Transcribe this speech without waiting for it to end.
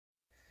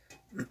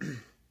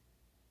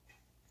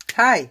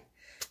Hi,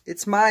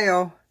 it's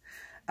Mayo.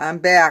 I'm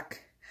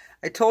back.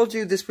 I told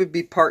you this would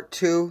be part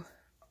 2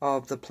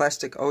 of the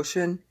plastic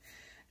ocean,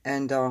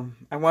 and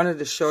I wanted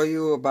to show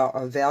you about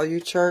a value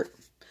chart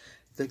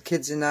the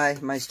kids and I,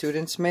 my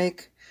students,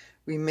 make.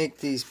 We make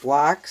these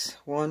blocks,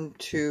 1,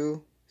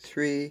 2,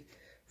 3,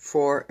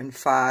 4, and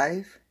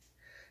 5.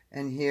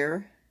 And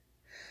here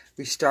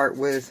we start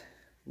with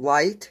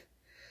light,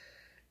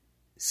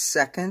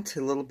 second,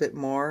 a little bit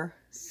more,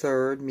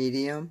 third,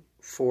 medium,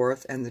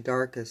 fourth, and the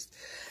darkest.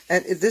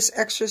 And this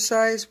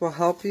exercise will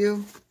help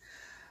you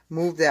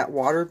move that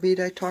water bead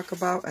I talk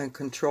about and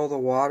control the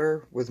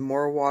water with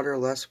more water,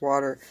 less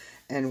water,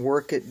 and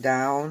work it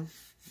down,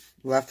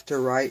 left to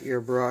right, your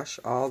brush,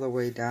 all the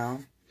way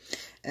down.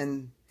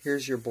 And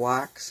here's your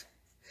blocks.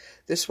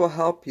 This will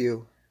help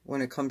you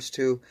when it comes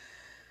to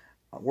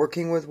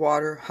working with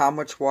water, how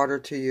much water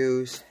to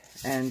use,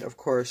 and of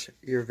course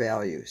your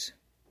values.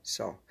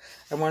 So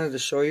I wanted to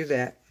show you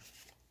that.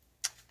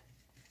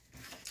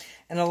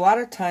 And a lot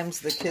of times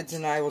the kids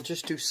and I will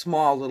just do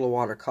small little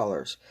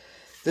watercolors.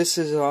 This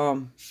is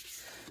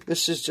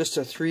just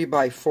a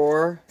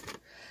 3x4,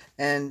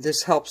 and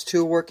this helps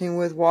too working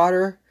with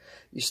water.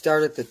 You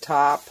start at the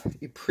top,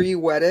 you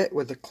pre-wet it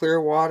with the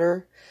clear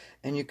water,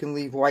 and you can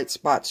leave white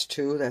spots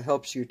too. That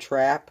helps you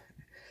trap,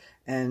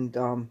 and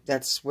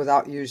that's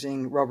without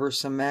using rubber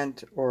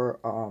cement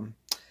or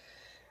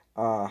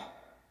I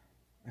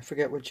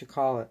forget what you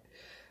call it.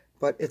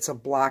 But it's a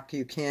block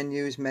you can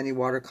use. Many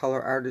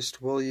watercolor artists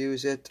will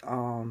use it.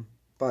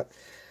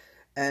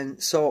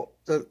 And so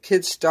the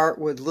kids start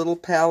with little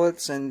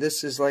palettes, and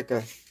this is like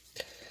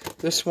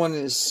this one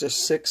is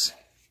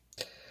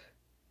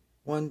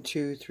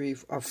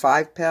a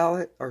 5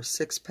 palette or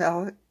 6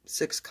 palette,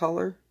 6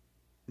 color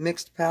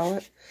mixed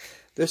palette.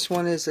 This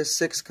one is a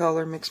 6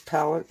 color mixed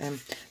palette,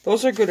 and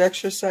those are good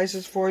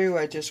exercises for you.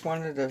 I just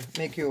wanted to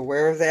make you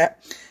aware of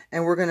that.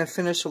 And we're going to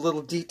finish a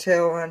little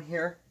detail on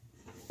here.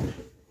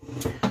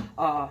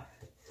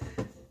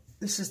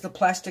 This is the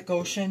plastic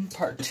ocean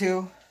part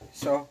 2.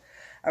 So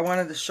I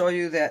wanted to show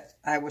you that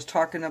I was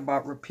talking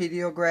about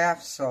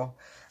repeatiographs, so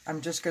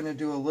I'm just going to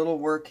do a little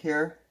work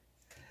here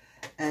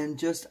and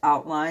just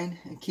outline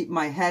and keep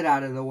my head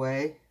out of the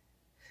way.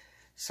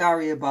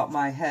 Sorry about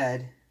my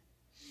head.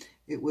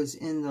 It was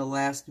in the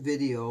last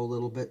video a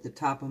little bit, the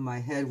top of my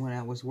head, when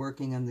I was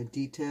working on the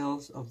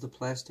details of the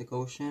plastic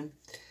ocean.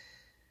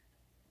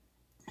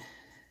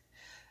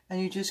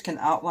 And you just can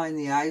outline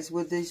the eyes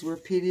with these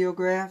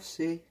repeatiographs,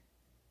 see?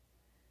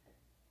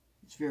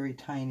 It's very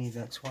tiny,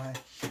 that's why.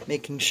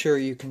 Making sure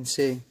you can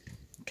see.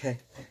 Okay.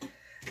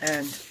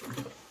 And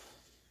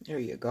there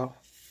you go.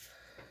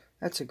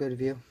 That's a good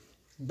view.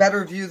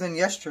 Better view than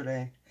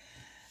yesterday.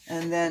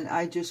 And then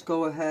I just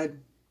go ahead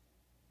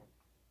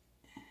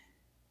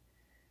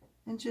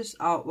and just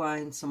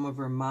outline some of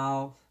her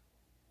mouth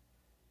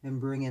and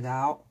bring it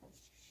out.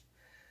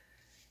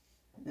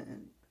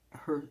 And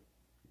her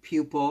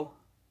pupil,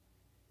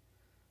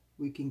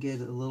 we can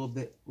get a little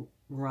bit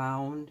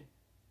round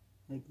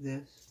like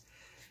this.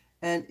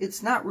 And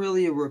it's not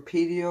really a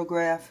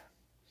repeatiograph.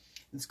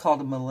 It's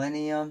called a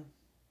millennium.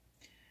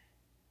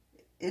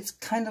 It's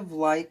kind of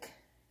like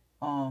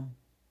the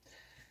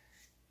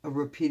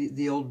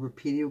old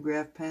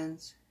repeatiograph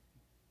pens,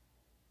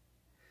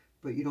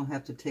 but you don't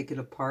have to take it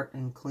apart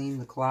and clean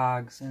the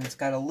clogs. And it's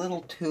got a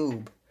little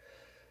tube,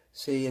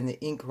 see, and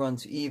the ink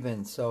runs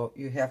even, so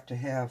you have to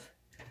have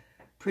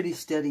pretty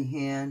steady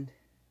hand.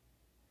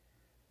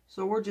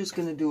 So we're just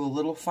going to do a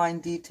little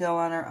fine detail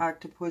on our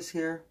octopus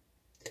here.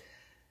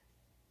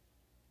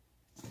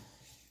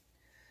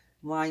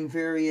 Line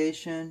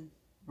variation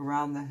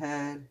around the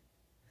head,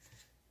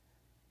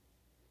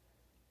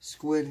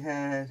 squid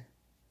head,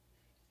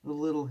 a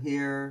little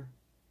here.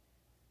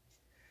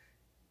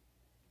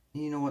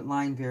 You know what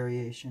line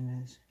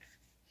variation is.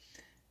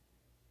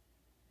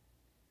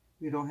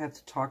 We don't have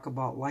to talk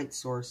about light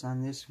source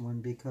on this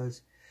one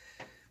because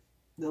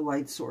the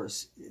light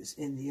source is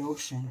in the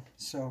ocean.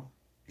 So,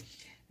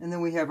 and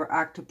then we have our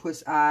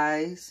octopus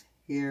eyes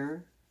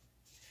here,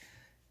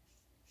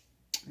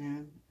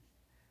 and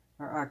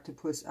our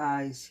octopus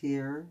eyes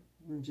here.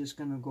 I'm just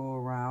going to go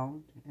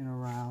around and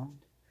around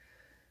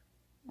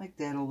like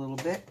that a little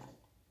bit.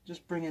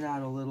 Just bring it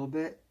out a little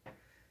bit.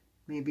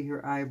 Maybe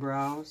her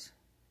eyebrows.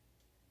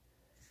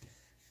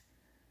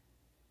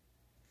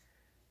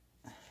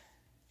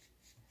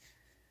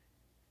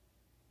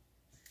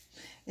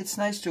 It's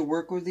nice to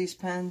work with these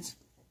pens.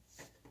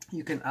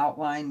 You can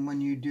outline when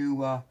you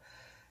do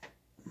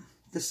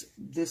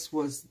this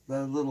was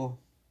the little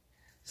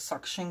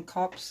suction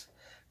cups.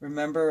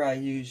 Remember, I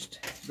used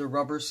the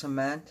rubber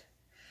cement,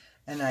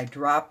 and I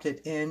dropped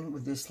it in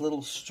with this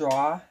little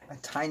straw, a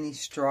tiny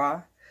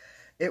straw.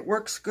 It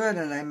works good,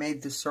 and I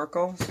made the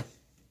circles.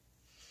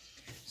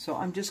 So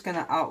I'm just going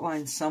to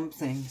outline some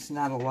things,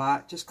 not a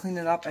lot. Just clean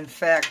it up. In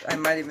fact, I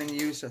might even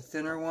use a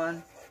thinner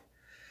one.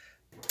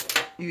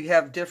 You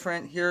have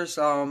different, here's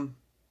a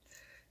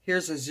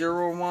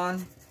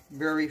 01,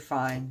 very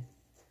fine.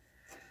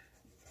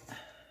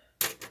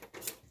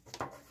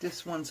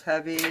 This one's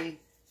heavy.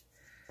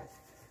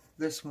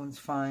 this one's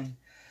fine.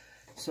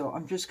 So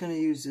I'm just going to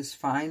use this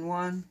fine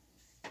one.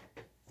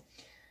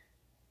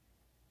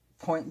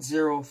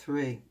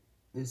 0.03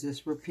 is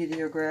this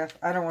repeatograph.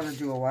 I don't want to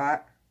do a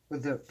lot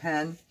with the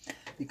pen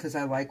because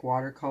I like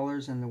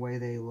watercolors and the way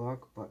they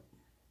look, but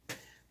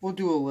we'll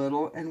do a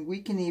little, and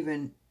we can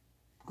even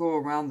go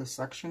around the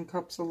suction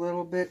cups a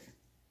little bit.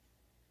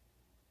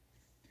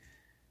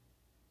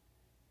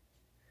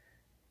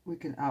 We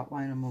can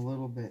outline them a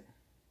little bit.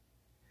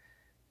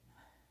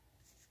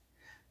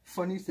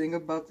 Funny thing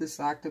about this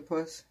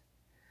octopus,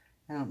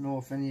 I don't know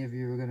if any of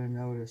you are going to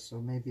notice,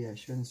 so maybe I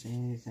shouldn't say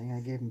anything. I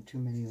gave him too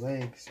many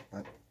legs,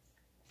 but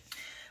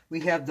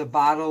we have the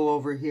bottle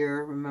over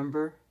here,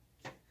 remember?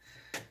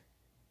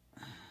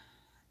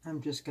 I'm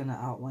just going to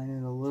outline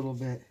it a little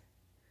bit.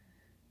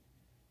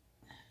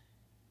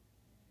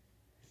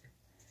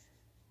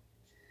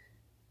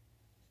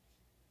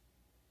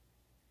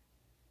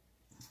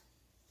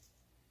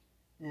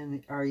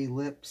 And our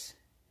ellipse.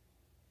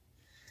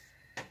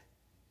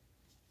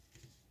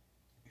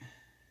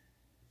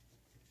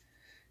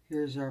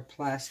 Here's our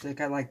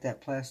plastic. I like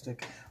that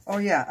plastic. Oh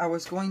yeah, I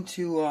was going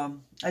to,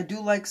 I do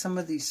like some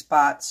of these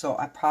spots, so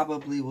I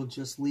probably will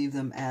just leave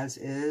them as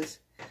is.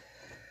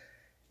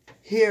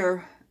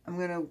 Here, I'm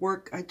going to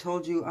work, I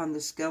told you, on the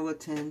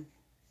skeleton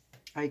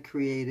I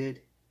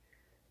created.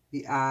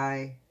 The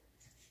eye.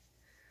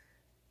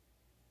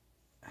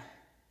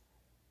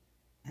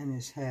 And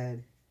his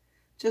head.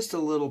 Just a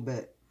little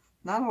bit.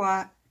 Not a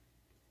lot.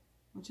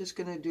 I'm just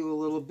going to do a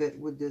little bit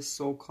with this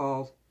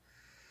so-called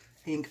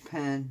ink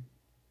pen.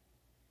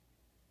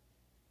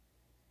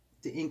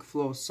 The ink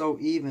flows so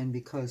even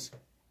because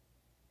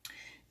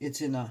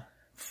it's in a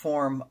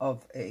form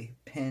of a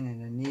pen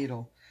and a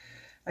needle.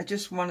 I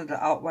just wanted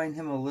to outline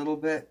him a little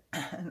bit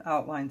and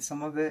outline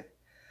some of it.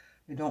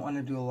 I don't want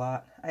to do a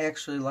lot. I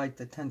actually like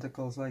the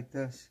tentacles like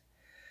this.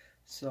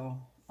 So,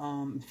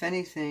 if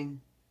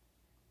anything,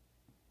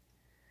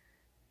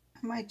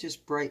 I might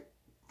just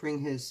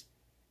bring his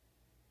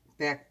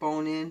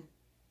backbone in,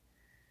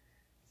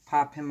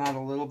 pop him out a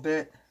little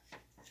bit,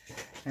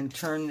 and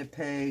turn the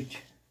page.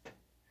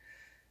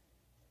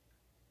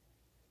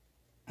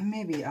 And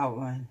maybe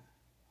outline.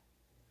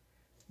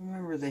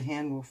 Remember, the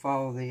hand will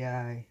follow the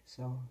eye,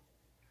 so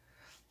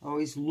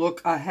always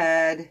look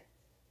ahead,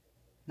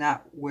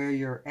 not where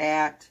you're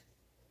at.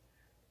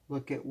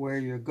 Look at where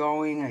you're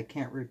going. I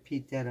can't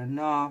repeat that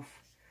enough.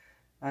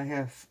 I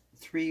have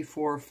 3,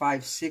 4,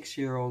 5,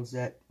 6-year-olds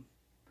that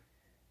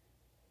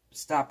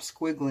stop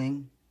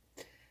squiggling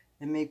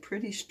and make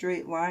pretty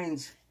straight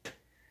lines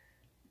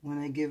when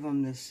I give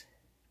them this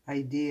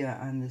idea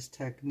on this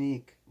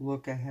technique.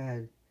 Look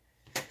ahead.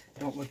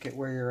 Don't look at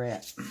where you're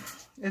at.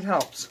 It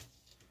helps.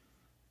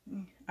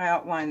 I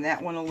outlined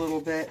that one a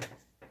little bit.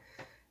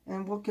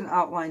 And we can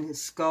outline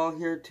his skull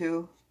here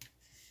too.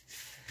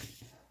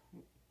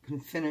 Can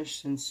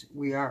finish since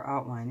we are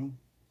outlining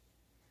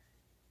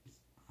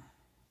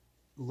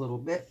a little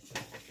bit.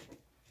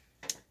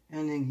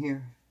 And in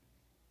here,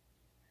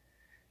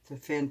 it's a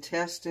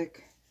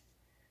fantastic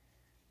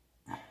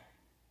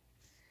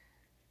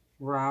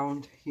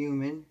round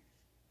human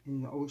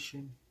in the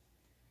ocean.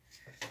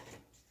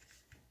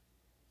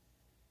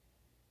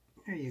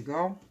 There you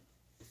go.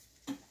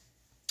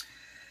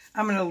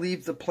 I'm going to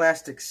leave the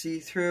plastic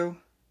see-through.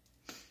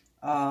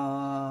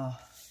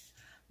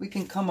 We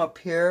can come up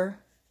here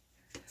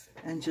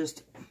and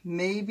just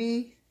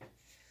maybe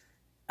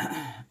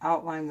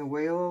outline the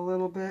whale a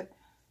little bit.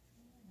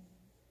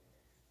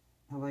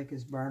 I like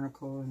his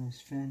barnacle and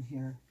his fin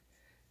here.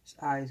 His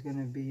eye is going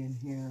to be in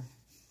here.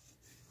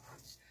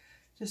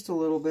 Just a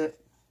little bit.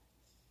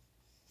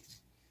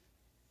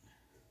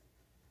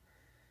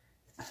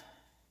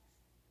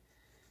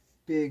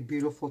 Big,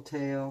 beautiful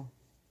tail.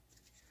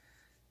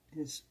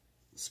 His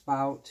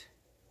spout.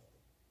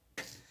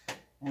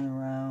 And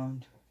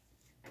around.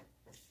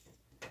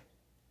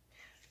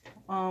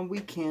 We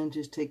can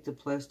just take the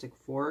plastic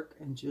fork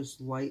and just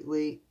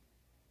lightly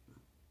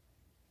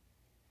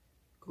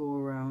go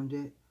around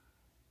it.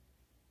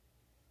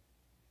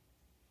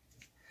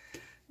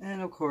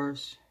 And of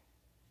course,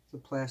 the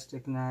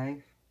plastic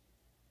knife.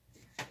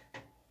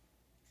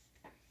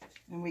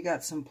 And we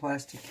got some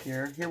plastic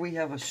here. Here we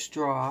have a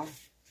straw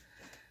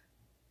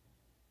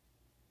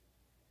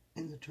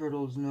in the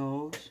turtle's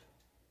nose.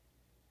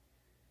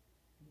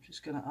 I'm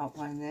just going to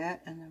outline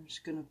that, and I'm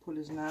just going to put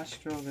his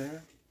nostril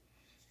there.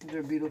 There's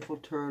our beautiful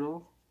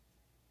turtle.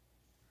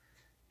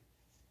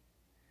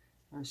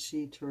 Our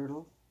sea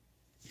turtle.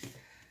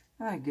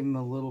 I give him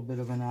a little bit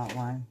of an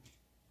outline.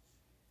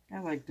 I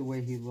like the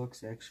way he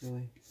looks,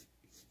 actually.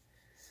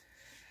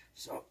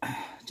 So,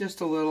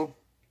 just a little.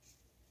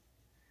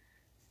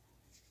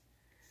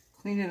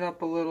 Clean it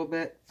up a little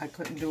bit. I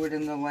couldn't do it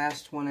in the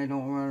last one. I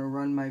don't want to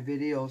run my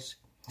videos.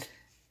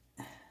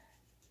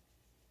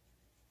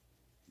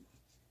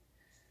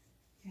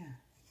 Yeah,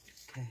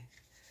 okay.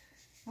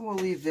 And we'll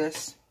leave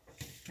this.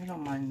 I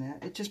don't mind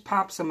that. It just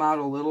pops them out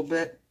a little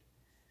bit.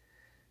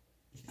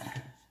 I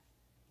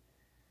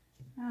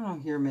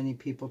don't hear many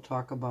people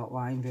talk about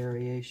line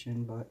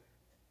variation, but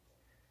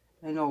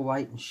I know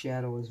light and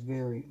shadow is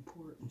very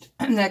important.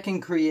 And that can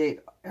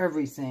create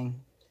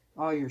everything.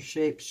 All your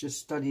shapes just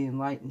studying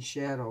light and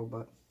shadow.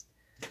 But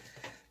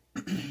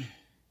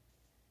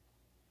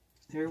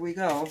there we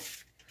go.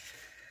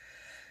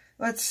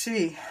 Let's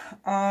see.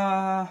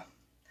 I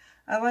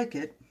like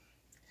it.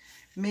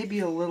 Maybe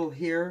a little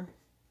here.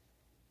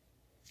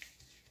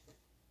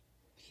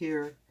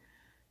 Here.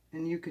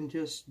 And you can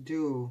just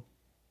do,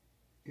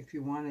 if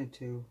you wanted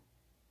to,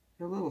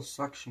 they're little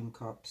suction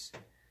cups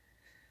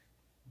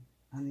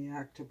on the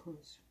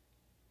octopus.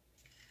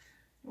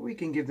 We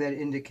can give that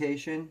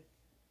indication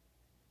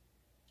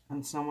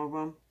on some of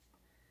them.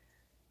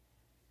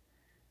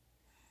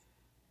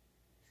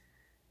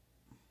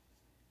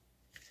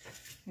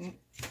 Okay.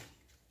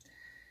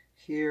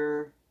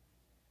 Here,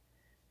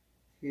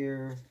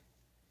 here,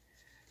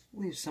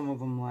 leave some of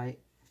them light.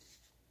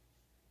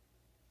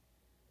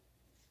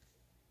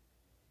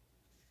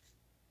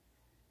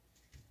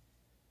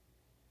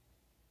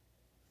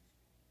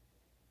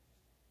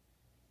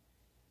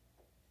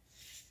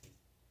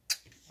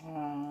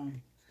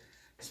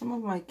 Some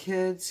of my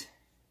kids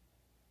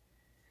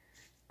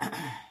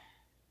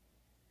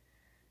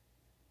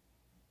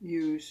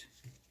use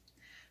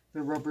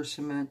the rubber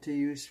cement to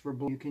use for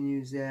blue. You can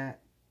use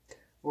that.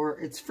 Or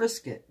it's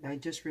Frisket. I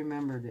just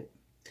remembered it.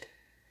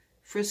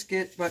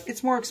 Frisket, but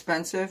it's more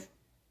expensive.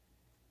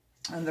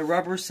 And the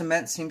rubber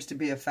cement seems to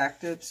be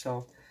effective,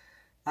 so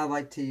I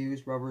like to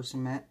use rubber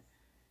cement.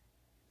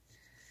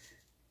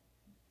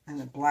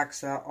 And it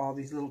blacks out all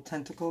these little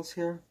tentacles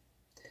here.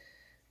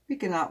 We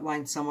can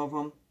outline some of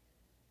them.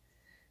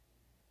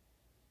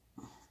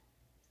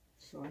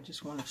 So I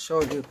just want to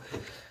show you.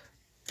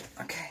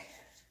 Okay.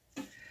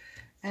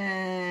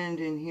 And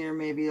in here,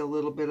 maybe a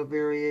little bit of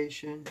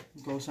variation.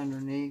 It goes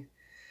underneath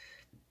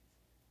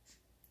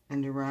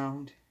and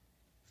around.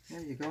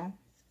 There you go.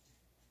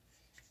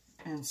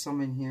 And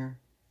some in here.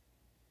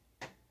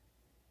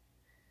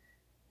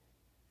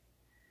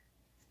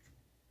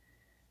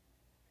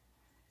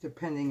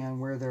 Depending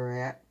on where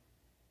they're at.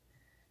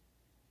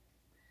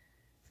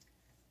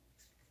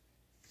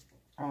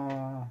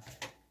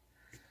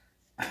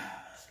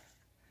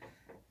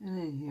 And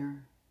in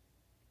here.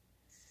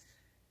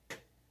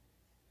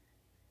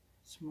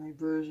 It's my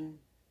version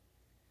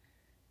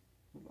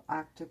of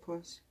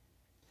octopus.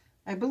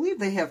 I believe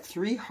they have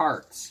 3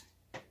 hearts.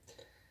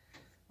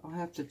 I'll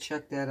have to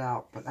check that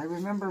out, but I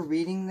remember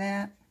reading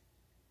that.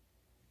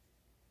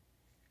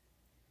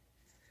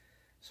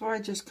 So I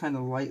just kind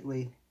of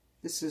lightly,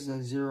 this is a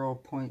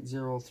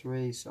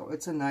 0.03, so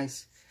it's a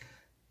nice,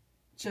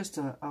 just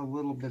a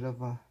little bit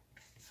of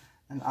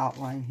an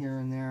outline here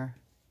and there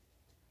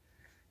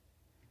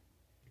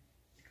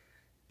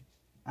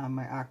on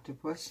my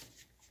octopus.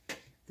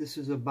 This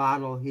is a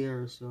bottle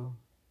here, so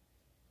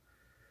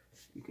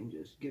you can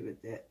just give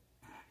it that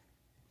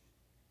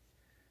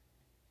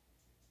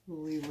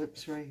little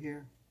lips right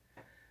here.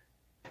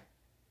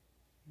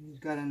 He's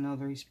got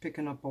another, he's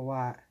picking up a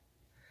lot.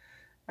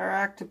 Our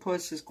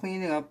octopus is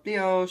cleaning up the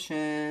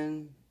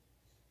ocean.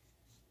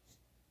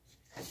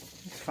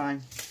 It's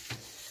fine.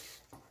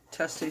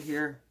 Test it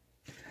here.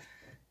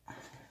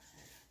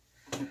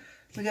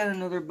 We got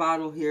another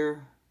bottle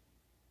here.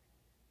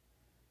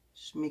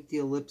 Just make the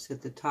ellipse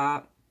at the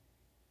top.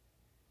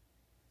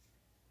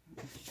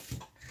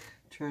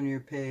 Turn your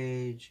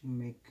page and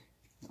make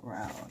it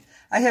round.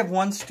 I have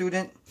one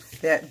student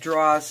that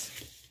draws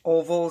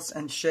ovals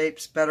and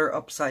shapes better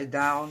upside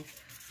down.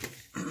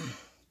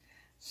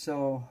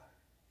 So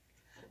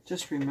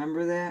just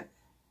remember that.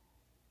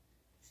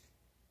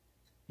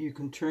 You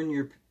can turn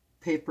your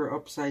paper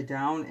upside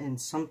down, and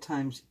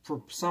sometimes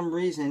for some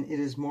reason it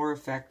is more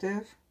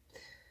effective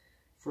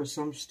for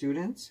some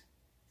students.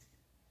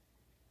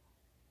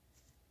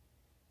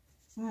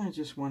 I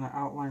just want to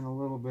outline a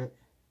little bit.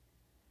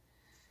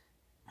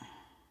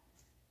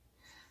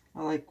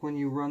 I like when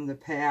you run the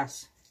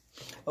pass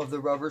of the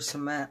rubber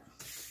cement.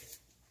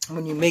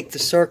 When you make the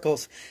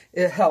circles,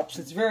 it helps.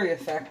 It's very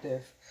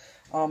effective.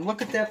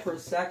 Look at that for a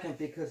second,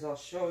 because I'll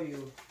show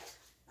you.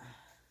 I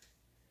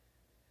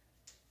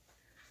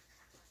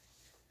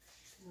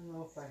don't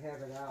know if I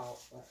have it out,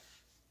 but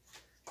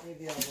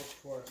maybe I'll look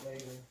for it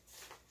later.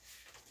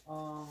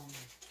 I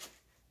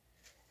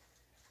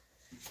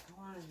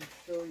wanted to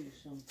show you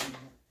something.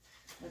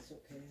 That's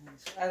okay.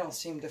 I don't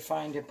seem to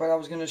find it, but I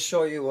was going to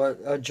show you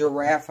a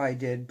giraffe I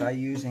did by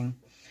using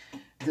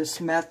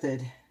this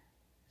method.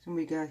 So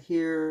we got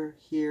here,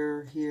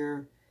 here,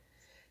 here,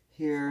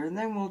 here, and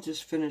then we'll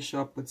just finish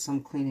up with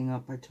some cleaning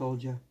up, I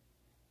told you.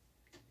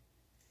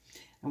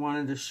 I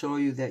wanted to show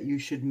you that you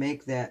should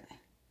make that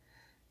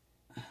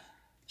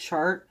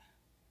chart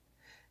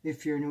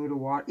if you're new to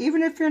water.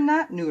 Even if you're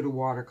not new to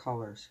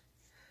watercolors,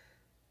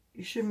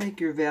 you should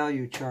make your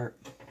value chart.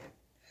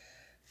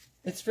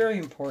 It's very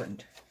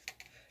important.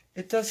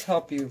 It does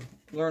help you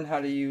learn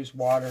how to use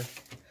water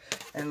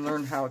and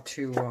learn how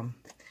to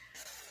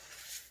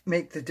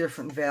make the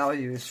different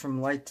values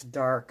from light to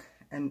dark,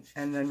 and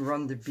then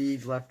run the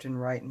bead left and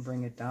right and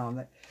bring it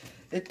down.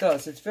 It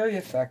does. It's very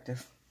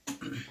effective.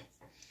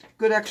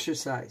 Good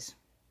exercise.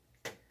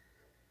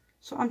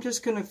 So I'm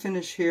just going to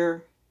finish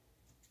here,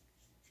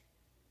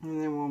 and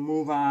then we'll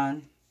move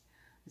on.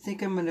 I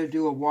think I'm going to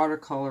do a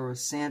watercolor of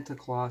Santa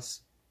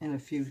Claus in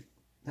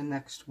the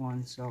next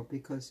one, so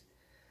because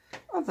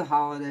of the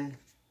holiday.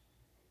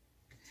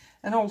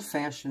 An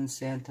old-fashioned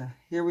Santa.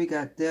 Here we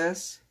got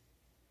this.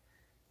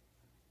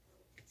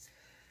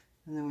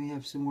 And then we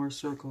have some more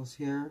circles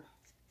here.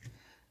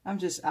 I'm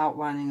just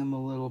outlining them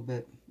a little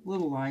bit.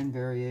 Little line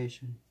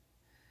variation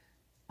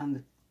on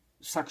the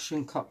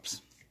suction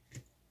cups.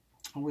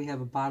 We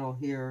have a bottle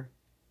here.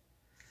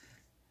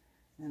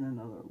 And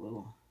another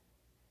little.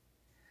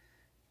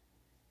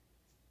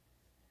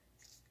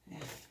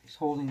 He's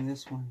holding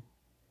this one.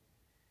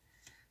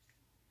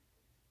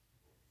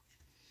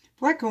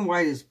 Black and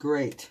white is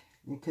great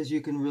because you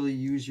can really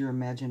use your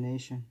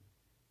imagination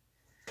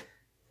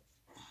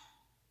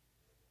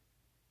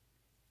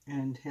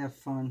and have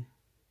fun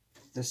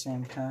at the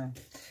same time.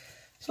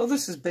 So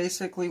this is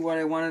basically what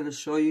I wanted to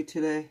show you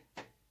today.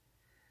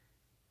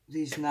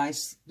 These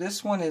nice,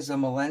 this one is a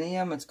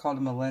Millennium. It's called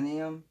a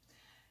Millennium,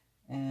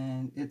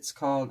 and it's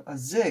called a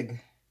Zig.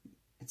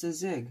 It's a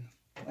Zig.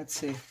 Let's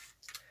see.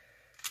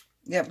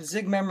 Yep,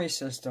 Zig memory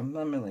system.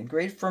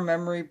 Great for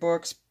memory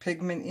books,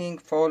 pigment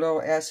ink,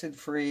 photo,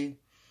 acid-free,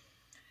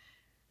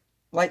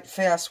 light,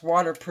 fast,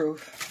 waterproof,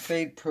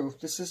 fade-proof.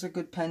 This is a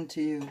good pen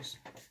to use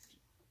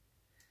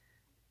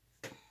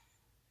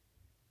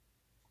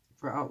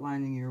for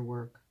outlining your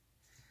work.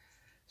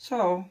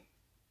 So,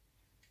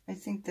 I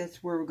think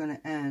that's where we're going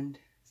to end.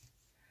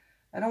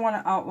 I don't want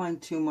to outline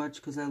too much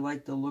because I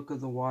like the look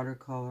of the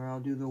watercolor. I'll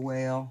do the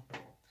whale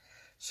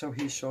so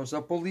he shows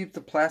up. We'll leave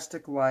the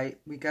plastic light.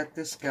 We got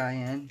this guy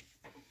in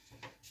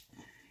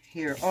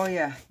here. Oh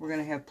yeah, we're going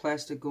to have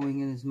plastic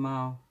going in his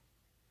mouth.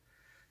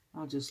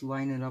 I'll just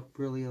line it up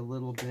really a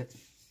little bit.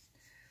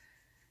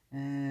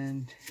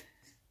 And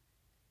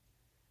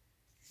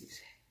he's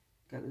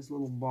got his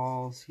little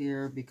balls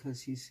here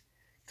because he's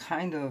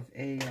kind of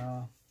a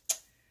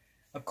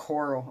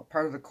coral,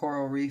 part of the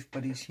coral reef,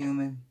 but he's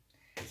human.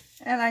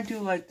 And I do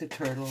like the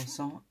turtle,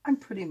 so I'm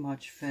pretty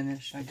much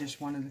finished. I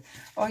just wanted to...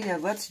 Oh yeah,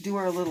 let's do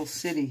our little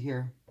city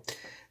here.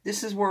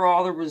 This is where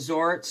all the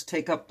resorts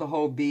take up the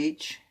whole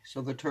beach,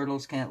 so the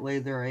turtles can't lay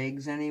their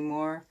eggs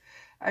anymore.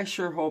 I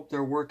sure hope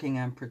they're working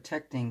on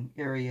protecting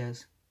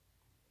areas.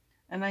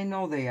 And I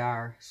know they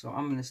are, so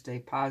I'm going to stay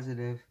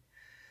positive.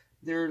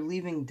 They're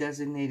leaving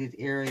designated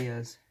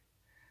areas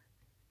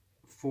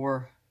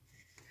for...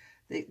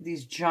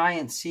 These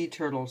giant sea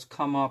turtles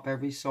come up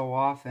every so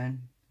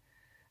often.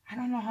 I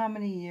don't know how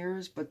many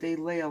years, but they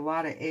lay a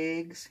lot of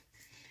eggs.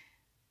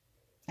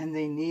 And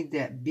they need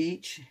that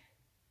beach,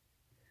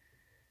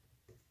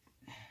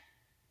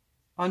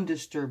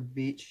 undisturbed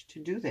beach, to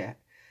do that.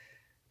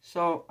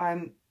 So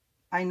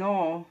I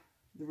know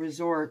the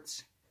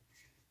resorts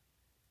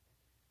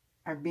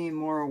are being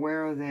more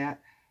aware of that.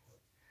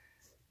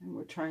 And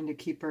we're trying to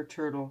keep our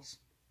turtles.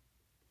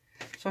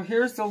 So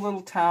here's the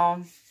little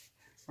town,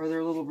 or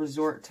their little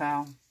resort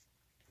town,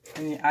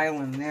 and the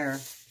island there.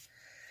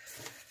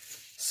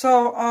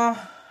 So,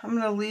 I'm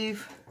going to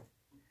leave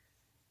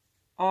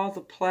all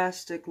the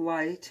plastic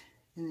light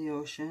in the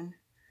ocean.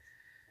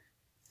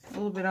 A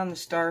little bit on the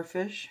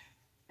starfish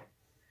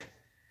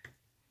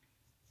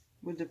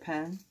with the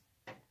pen.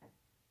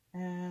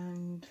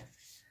 And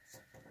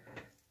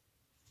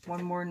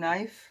one more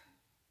knife.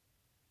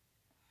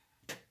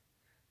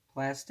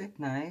 Plastic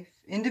knife.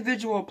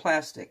 Individual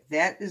plastic.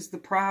 That is the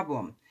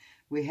problem.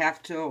 We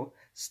have to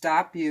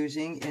stop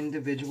using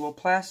individual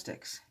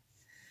plastics.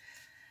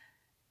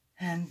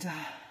 And,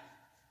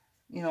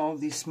 you know,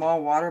 these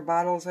small water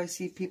bottles I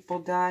see people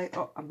buy,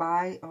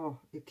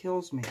 it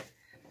kills me.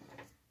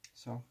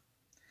 So,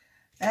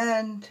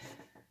 and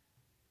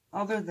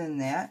other than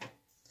that,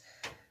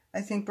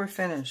 I think we're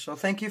finished. So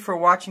thank you for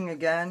watching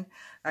again.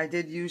 I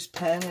did use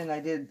pen, and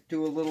I did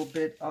do a little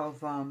bit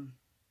of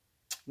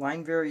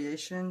line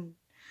variation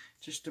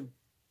just to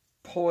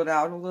pull it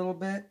out a little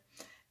bit.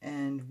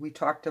 And we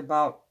talked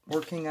about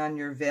working on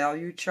your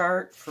value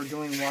chart for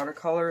doing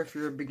watercolor if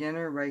you're a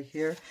beginner right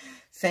here.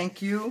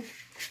 Thank you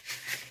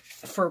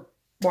for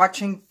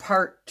watching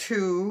part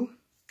 2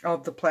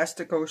 of the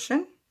Plastic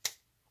Ocean.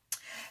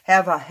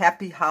 Have a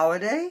happy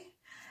holiday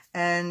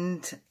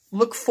and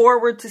look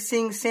forward to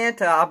seeing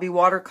Santa. I'll be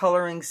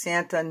watercoloring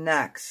Santa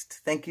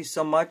next. Thank you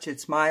so much.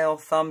 It's Smile,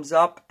 thumbs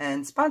up,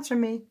 and sponsor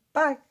me.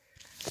 Bye.